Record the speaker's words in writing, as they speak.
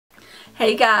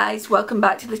Hey guys, welcome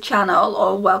back to the channel,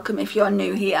 or welcome if you're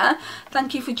new here.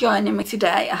 Thank you for joining me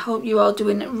today. I hope you're all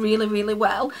doing really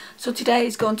well. So today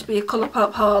is going to be a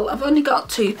Colourpop haul. I've only got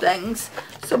two things.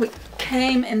 So it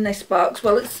came in this box.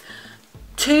 Well, it's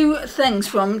two things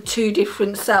from two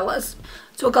different sellers.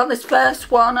 So I got this first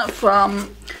one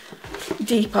from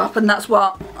Depop, and that's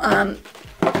what and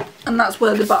that's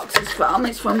where the box is from.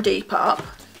 It's from Depop.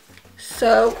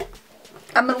 So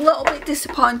I'm a little bit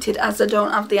disappointed as I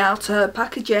don't have the outer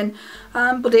packaging,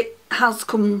 but it has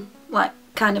come like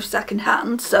kind of second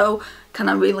hand, so can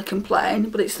I really complain?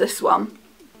 But it's this one.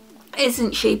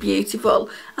 Isn't she beautiful?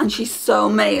 And she's so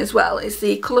me as well. It's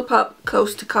the Colourpop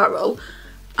Coast to Coral,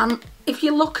 and if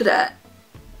you look at it,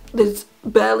 there's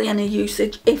barely any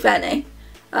usage, if any.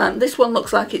 This one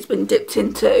looks like it's been dipped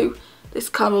into this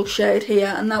coral shade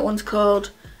here, and that one's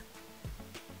called,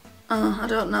 I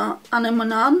don't know,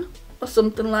 Anemonan or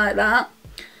something like that.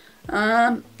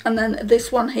 And then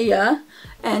this one here,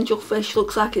 Angelfish,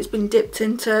 looks like it's been dipped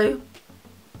into.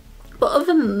 But other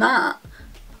than that,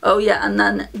 oh yeah, and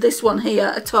then this one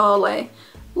here, Atali,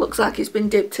 looks like it's been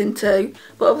dipped into.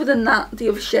 But other than that, the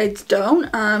other shades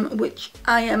don't, which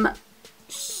I am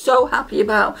so happy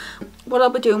about. What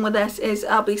I'll be doing with this is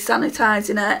I'll be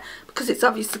sanitising it, because it's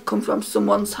obviously come from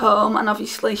someone's home, and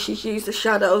obviously she's used the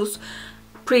shadows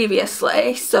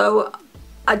previously, so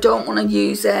I don't want to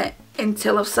use it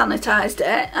until I've sanitised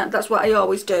it, and that's what I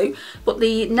always do. But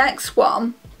the next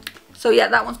one, so yeah,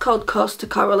 that one's called Coast to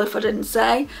Coral, if I didn't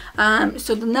say.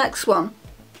 So the next one,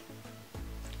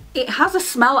 it has a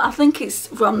smell. I think it's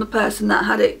from the person that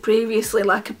had it previously,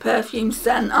 like a perfume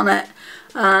scent on it.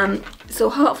 So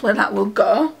hopefully that will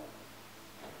go.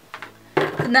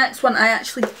 The next one I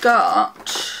actually got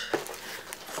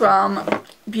from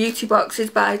Beauty Boxes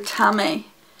by Tammy.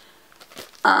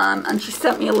 And she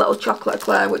sent me a little chocolate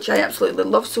eclair, which I absolutely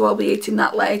love, so I'll be eating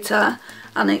that later.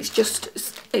 And it just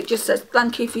says,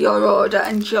 thank you for your order,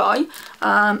 enjoy.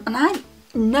 And I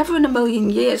never in a million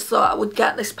years thought I would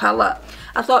get this palette.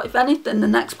 I thought if anything the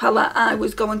next palette I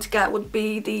was going to get would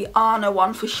be the Arna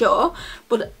one for sure,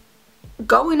 but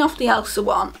going off the Elsa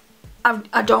one,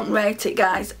 I don't rate it,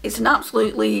 guys. It's an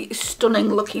absolutely stunning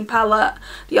looking palette.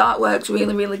 The artwork's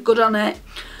really good on it.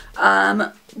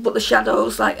 But the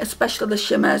shadows, like especially the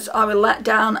shimmers, are a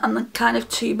letdown, and the kind of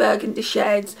two burgundy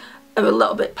shades are a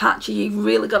little bit patchy. You've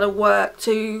really got to work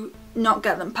to not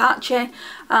get them patchy.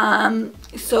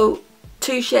 So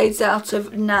 2 shades out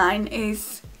of 9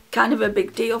 is kind of a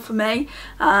big deal for me.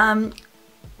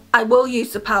 I will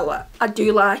use the palette. I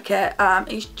do like it.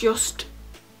 It's just,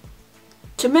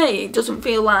 to me, it doesn't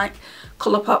feel like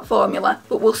Colourpop formula,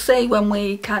 but we'll see when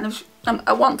we kind of,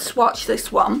 I want to swatch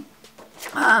this one.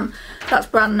 That's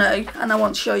brand new, and I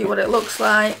want to show you what it looks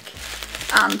like,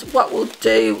 and what we'll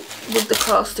do with the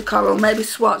Coast to Coral, maybe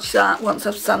swatch that once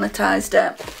I've sanitised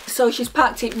it. So she's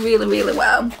packed it really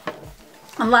well,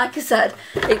 and like I said,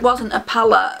 it wasn't a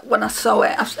palette when I saw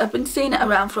it. I've been seeing it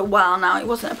around for a while now. It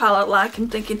wasn't a palette like I'm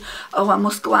thinking, oh, I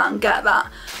must go out and get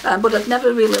that, but I've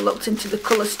never really looked into the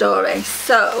colour story,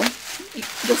 so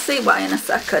you'll see why in a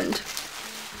second.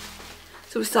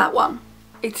 So it's that one.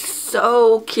 It's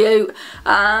so cute.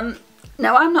 Now,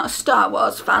 I'm not a Star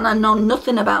Wars fan. I know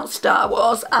nothing about Star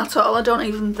Wars at all. I don't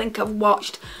even think I've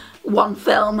watched one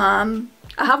film. I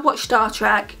have watched Star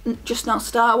Trek, just not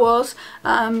Star Wars.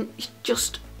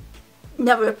 Just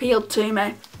never appealed to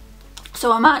me.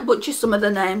 So I might butcher some of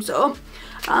the names up.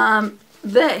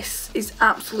 This is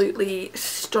absolutely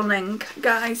stunning,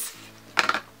 guys.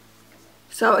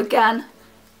 So again,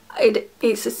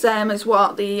 it's the same as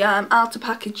what the outer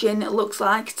packaging looks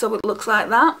like, so it looks like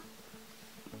that.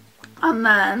 And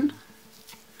then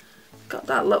got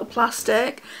that little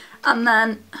plastic, and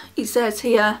then it says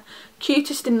here,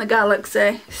 cutest in the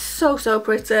galaxy. So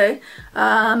pretty.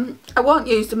 I won't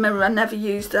use the mirror, I never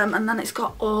use them. And then it's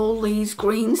got all these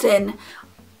greens in.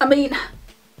 I mean,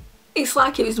 it's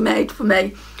like it was made for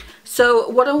me. So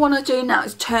what I want to do now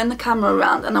is turn the camera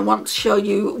around, and I want to show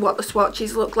you what the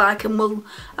swatches look like, and we'll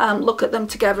look at them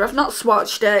together. I've not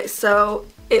swatched it, so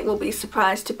it will be a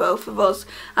surprise to both of us.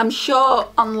 I'm sure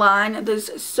online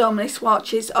there's so many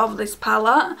swatches of this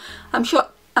palette. I'm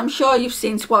sure you've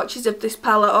seen swatches of this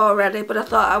palette already, but I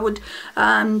thought I would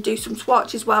do some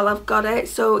swatches while I've got it.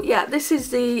 So yeah, this is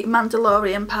the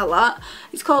Mandalorian palette.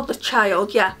 It's called The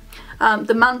Child, yeah.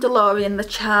 The Mandalorian, The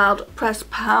Child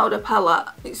Pressed Powder Palette.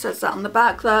 It says that on the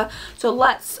back there. So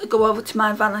let's go over to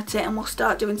my vanity and we'll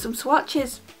start doing some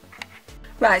swatches.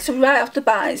 Right, so right off the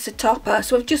bat it's a topper.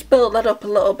 So I've just built that up a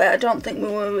little bit. I don't think we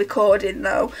were recording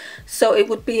though. So it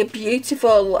would be a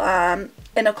beautiful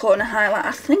inner corner highlight.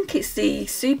 I think it's the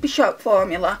Super Shock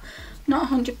formula. Not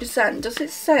 100%. Does it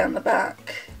say on the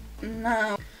back?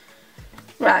 No.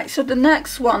 Right, so the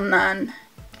next one then,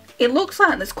 it looks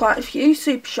like there's quite a few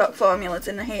Super Shock formulas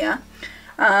in here.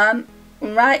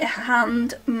 Right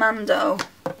Hand Mando.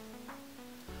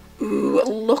 Ooh,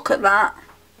 look at that.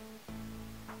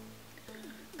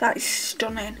 That is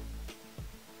stunning.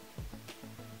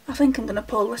 I think I'm going to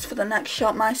pull this for the next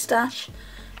Shop My Stash.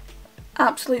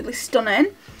 Absolutely stunning.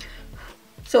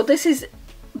 So this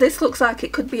looks like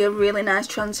it could be a really nice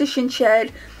transition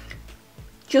shade.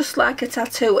 Just like a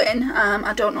tattooing.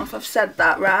 I don't know if I've said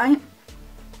that right.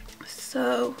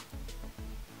 So,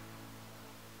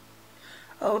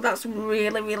 oh, that's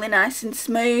really, really nice and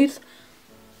smooth.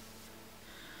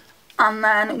 And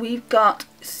then we've got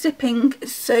Sipping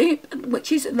Soup,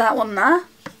 which is that one there.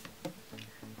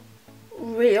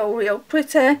 Real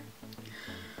pretty.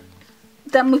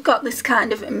 Then we've got this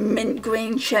kind of mint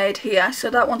green shade here. So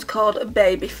that one's called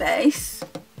Baby Face.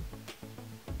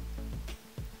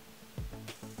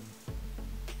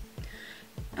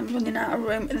 I'm running out of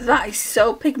room. That is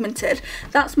so pigmented.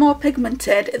 That's more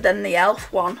pigmented than the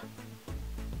e.l.f. one.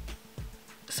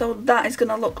 So that is going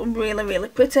to look really, really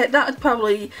pretty. That would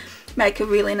probably make a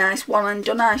really nice one and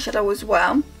done eyeshadow as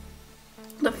well.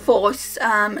 The Force,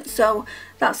 so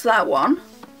that's that one.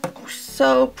 Oh,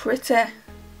 so pretty.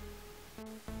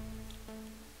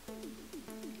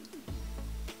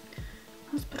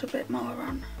 Let's put a bit more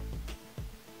on.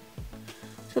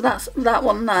 So that's that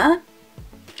one there.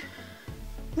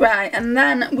 Right, and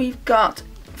then we've got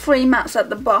 3 mattes at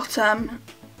the bottom.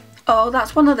 Oh,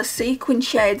 that's one of the sequin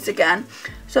shades again.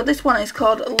 So this one is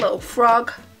called Little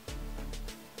Frog.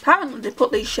 Apparently they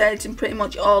put these shades in pretty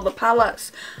much all the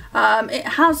palettes. It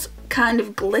has kind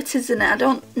of glitters in it. I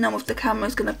don't know if the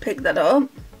camera's going to pick that up.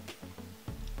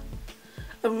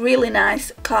 A really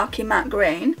nice khaki matte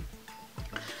green.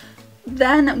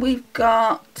 Then we've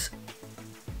got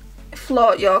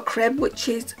Float Your Crib, which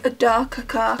is a darker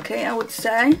khaki, I would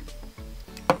say.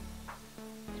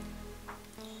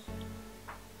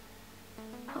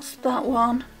 That's that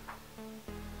one.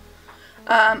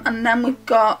 And then we've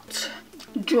got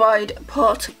Droid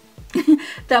Protocol.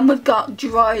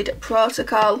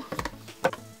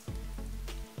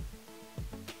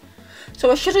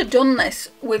 So I should have done this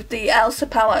with the Elsa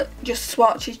palette, just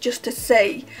swatches, just to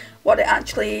see what it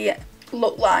actually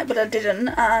looked like, but I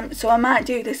didn't. So I might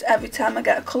do this every time I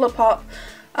get a Colourpop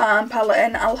palette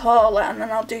in. I'll haul it and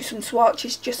then I'll do some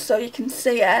swatches just so you can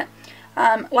see it.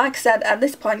 Like I said, at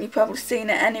this point you've probably seen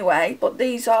it anyway, but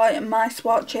these are my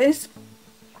swatches.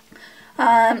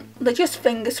 They're just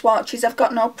finger swatches. I've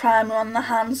got no primer on the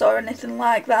hands or anything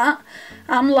like that.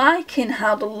 I'm liking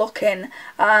how they're looking,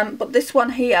 but this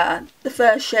one here, the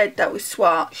first shade that we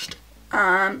swatched,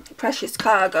 Precious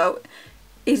Cargo,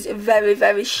 is very,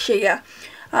 very sheer,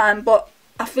 but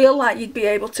I feel like you'd be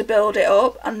able to build it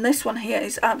up, and this one here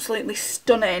is absolutely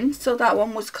stunning. So that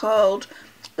one was called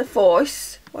The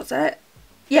Voice, was it?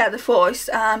 Yeah, The Voice.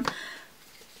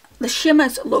 The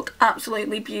shimmers look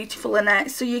absolutely beautiful in it.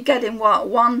 So you're getting what,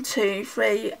 1, 2,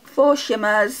 3, 4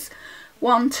 shimmers,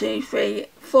 1, 2, 3,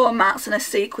 4 mattes and a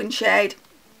sequin shade.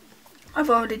 I've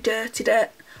already dirtied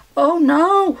it. Oh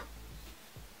no!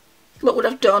 Look what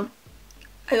I've done.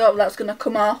 I hope that's going to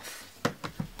come off.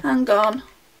 Hang on.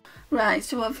 Right,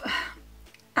 so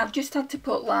I've just had to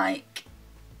put like,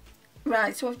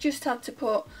 right, so I've just had to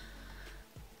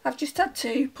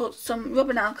put some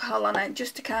rubbing alcohol on it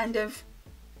just to kind of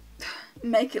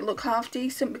make it look half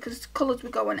decent, because colours were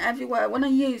going everywhere. When I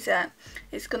use it,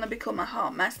 it's going to become a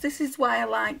hot mess. This is why I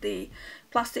like the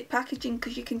plastic packaging,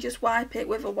 because you can just wipe it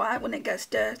with a wipe when it gets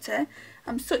dirty.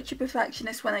 I'm such a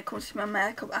perfectionist when it comes to my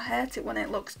makeup. I hate it when it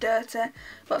looks dirty,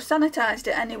 but I've sanitised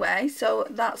it anyway, so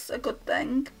that's a good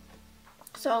thing.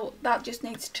 So that just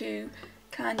needs to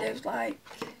kind of like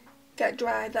get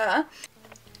dry there.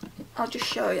 I'll just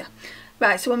show you.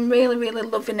 Right, so I'm really, really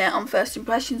loving it on first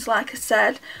impressions, like I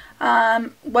said.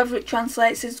 Whether it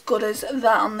translates as good as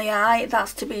that on the eye,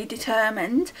 that's to be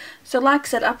determined. So like I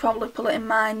said, I'll probably pull it in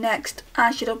my next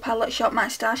eyeshadow palette Shop My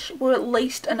Stash. We're at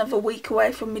least another week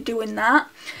away from me doing that.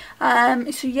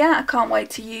 So yeah, I can't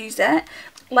wait to use it.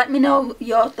 Let me know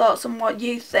your thoughts on what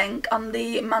you think on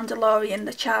the Mandalorian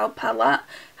The Child palette.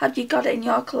 Have you got it in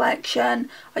your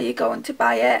collection? Are you going to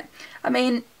buy it? I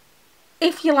mean,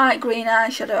 if you like green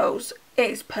eyeshadows,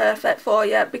 it's perfect for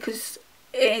you, because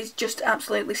it is just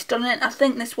absolutely stunning. I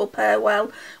think this will pair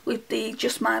well with the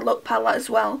Just My Look palette as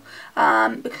well,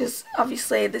 because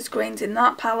obviously there's greens in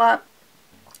that palette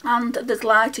and there's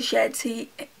lighter shades in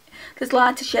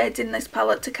this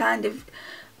palette to kind of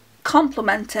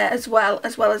complement it, as well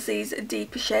as these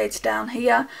deeper shades down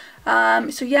here.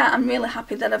 So yeah, I'm really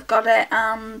happy that I've got it,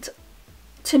 and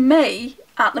to me,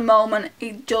 at the moment,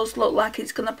 it does look like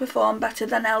it's going to perform better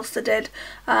than Elsa did.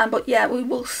 But yeah, we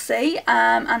will see.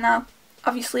 And I'll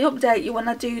obviously update you when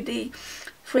I do the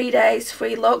 3 days,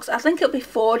 3 looks. I think it'll be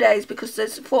 4 days because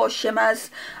there's 4 shimmers.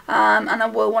 And I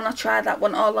will want to try that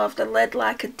one all over the lid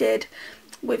like I did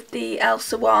with the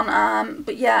Elsa one.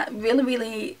 But yeah,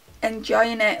 really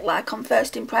enjoying it, like on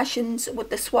first impressions with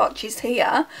the swatches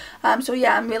here. So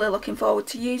yeah, I'm really looking forward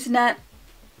to using it.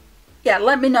 Yeah,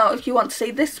 let me know if you want to see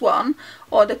this one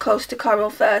or the Coaster Coral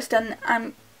first, and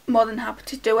I'm more than happy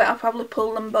to do it. I'll probably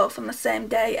pull them both on the same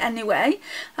day anyway.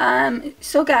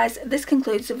 So guys, this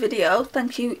concludes the video.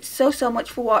 Thank you so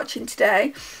much for watching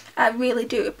today. I really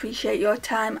do appreciate your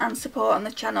time and support on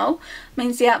the channel. It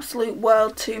means the absolute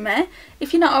world to me.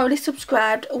 If you're not already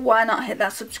subscribed, why not hit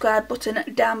that subscribe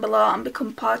button down below and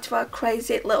become part of our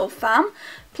crazy little fam.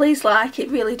 Please like, it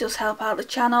really does help out the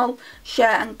channel.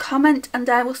 Share and comment, and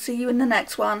I will see you in the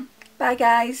next one. Bye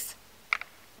guys.